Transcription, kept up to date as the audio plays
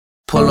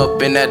Pull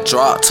up in that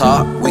drop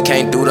top, we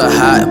can't do the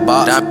hot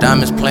box.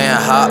 Diamonds playing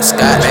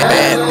hopscotch,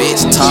 bad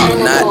bitch top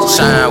notch.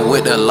 Shine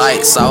with the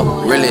lights off,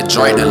 really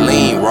drink the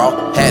lean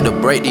raw. Had to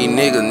break these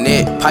niggas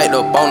neck, piped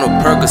up on the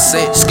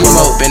Percocet. Skeemo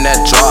up in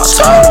that drop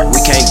top,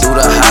 we can't do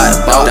the hot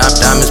box.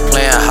 Diamonds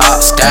playing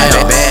hopscotch,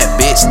 bad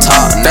bitch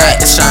top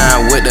notch.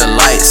 Shine with the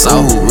lights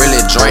off, really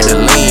drink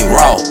the lean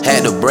raw.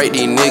 Had to break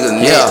these niggas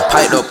neck,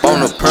 piped up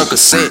on the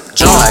Percocet.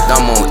 Jump like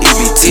I'm on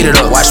EBT,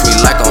 watch me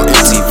like on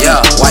MTV.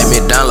 Wipe me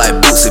down like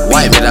Bootsy.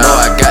 Wipe me down,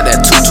 I got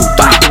that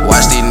 223.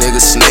 Watch these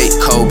niggas snake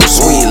Kobe,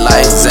 sweet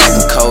like Zach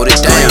and Cody.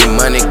 Damn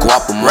money,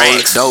 guapamole,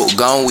 dope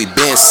gone, we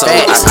been sold.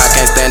 I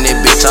can't stand that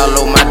bitch all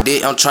over my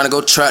dick. I'm tryna go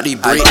trap these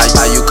bricks.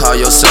 How you call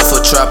yourself a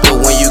trapper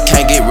when you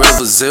can't get rid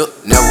of a zip?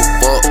 Never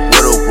fuck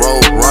with a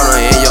road runner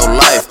in your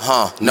life,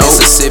 huh? No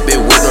Mississippi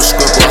with no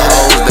scripper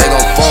hoes, they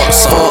gon' fuck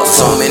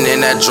some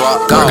in that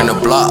drop. Working the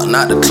block,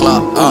 not the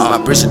clock. My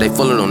britches, they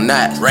full of them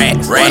knots.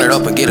 Run it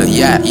up and get a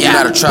yacht. You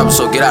not a trapper,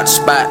 so get out the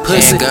spot.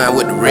 Pussy gun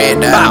with the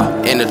red dot.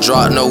 In the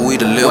drop, know we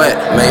deliver.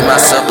 Made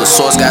myself the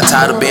source, got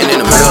tired of being in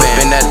the middle.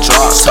 In that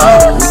drop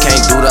top, we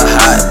can't do the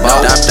hot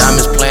box.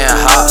 Diamonds playing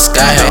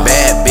hopscotch,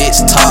 bad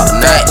bitch top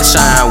notch.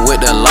 Shine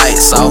with the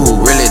lights off,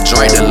 really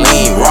drink the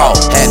lean raw.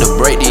 Had to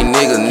break these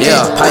niggas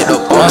neck, piped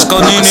up on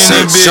Roscoe in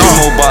that bitch,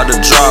 I'm about to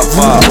drop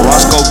off.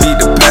 Roscoe beat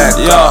the pack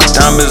up,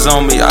 diamonds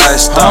on me,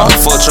 iced off.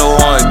 Fuck your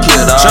horn,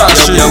 kid off.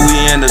 Yeah,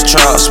 we in the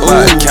trap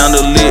spot,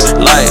 candle lit,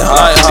 light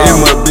hot. It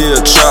must be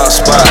a trap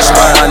spot.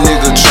 My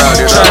nigga trap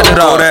it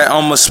all. That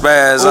I'ma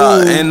spaz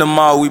out. In the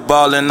mall, we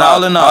ballin'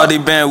 out. All these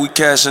bands, we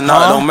cashin'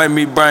 out. Don't make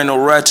me bring no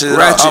ratchet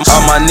out.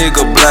 I'm my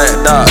nigga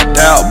blacked out.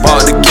 Doubt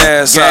bought the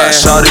gas out.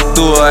 Shot it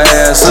through her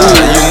ass out.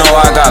 You know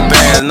I got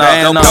bands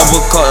now.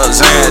 Double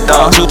cuts and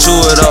dog. Chew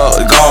it up,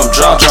 gon'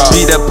 drop.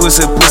 Beat that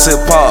pussy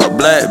pop.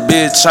 Black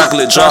bitch,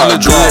 chocolate drop.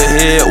 Good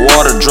head,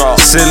 water drop.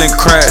 Ceiling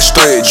crack,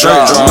 straight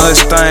drop.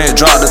 Mustang,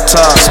 drop the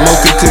top.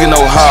 Smoking, cooking,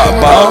 no hot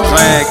box.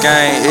 Playing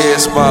game,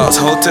 Xbox.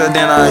 Hotel,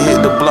 then I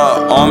hit the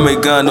block. Army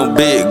gun, no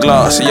big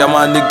gloss. Yeah,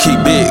 my nigga keep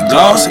big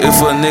gloss. If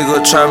a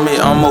nigga try me,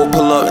 I'ma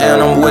pull up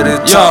and I'm with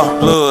it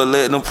top. Blood,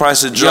 let them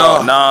prices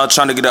drop. Now I'm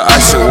tryna get the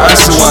icy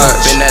watch.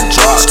 In that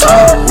drop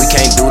top, we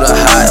can't do the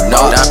hot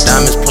box.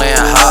 Diamonds playing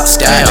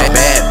hopscotch,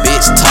 bad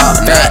bitch top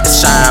notch.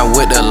 Shine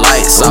with the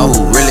lights off,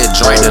 really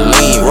drink the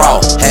lean raw.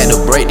 Had to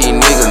break these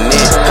niggas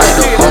neck, piped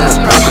up on the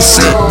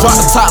Percocet. Drop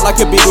the top like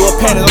a big little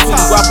panic. I'm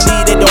feeling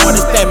Guapanese, they don't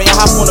understand me.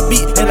 I hop on the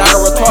beat and I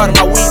got retarded.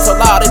 My weed so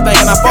loud, they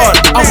thinking I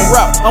farted. I'm a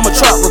rap, I'm a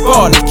trap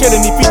regardless.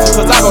 Killing these features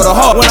cause I go to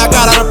hard. When I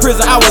got out of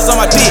prison, I was on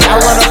my dick. I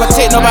run up a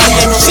tape, nobody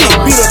gave me shit.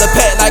 Beat up the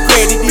pack like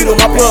crazy needle.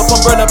 My plug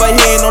from burning, but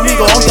he ain't no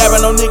legal. I'm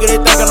dabbing no nigga, they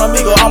thinking I'm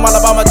amigo. I'm all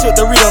about my chip,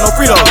 Dorito, no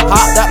Frito.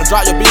 Hot out to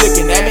drop, your be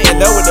looking at me. In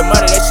love with the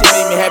money, that shit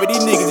made me happy.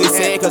 These niggas just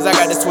said cause I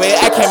got the swag.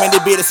 I came in the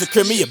bed to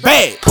secure me a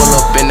bag. Pull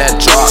up in that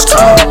drop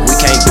top, we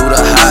can't do the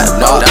hot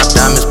box.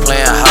 Diamonds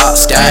playing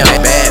hopscotch,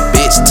 bad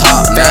bitch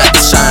top notch.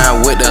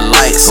 Shine with the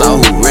lights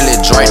off, really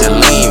drink the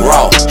lean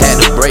raw.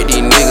 Had to break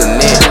these niggas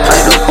neck,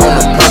 piped up on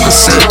the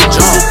Percocet. Pull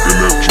up in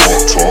that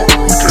drop top,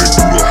 we can't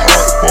do the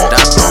hot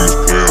box. Diamonds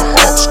playing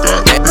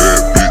hopscotch,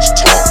 bad bitch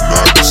top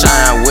notch.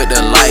 Shine with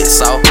the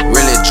lights off,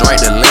 really drink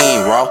the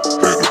lean raw.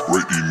 Had to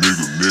break these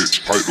niggas neck,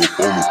 piped up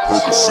on the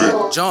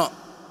Percocet. Jump.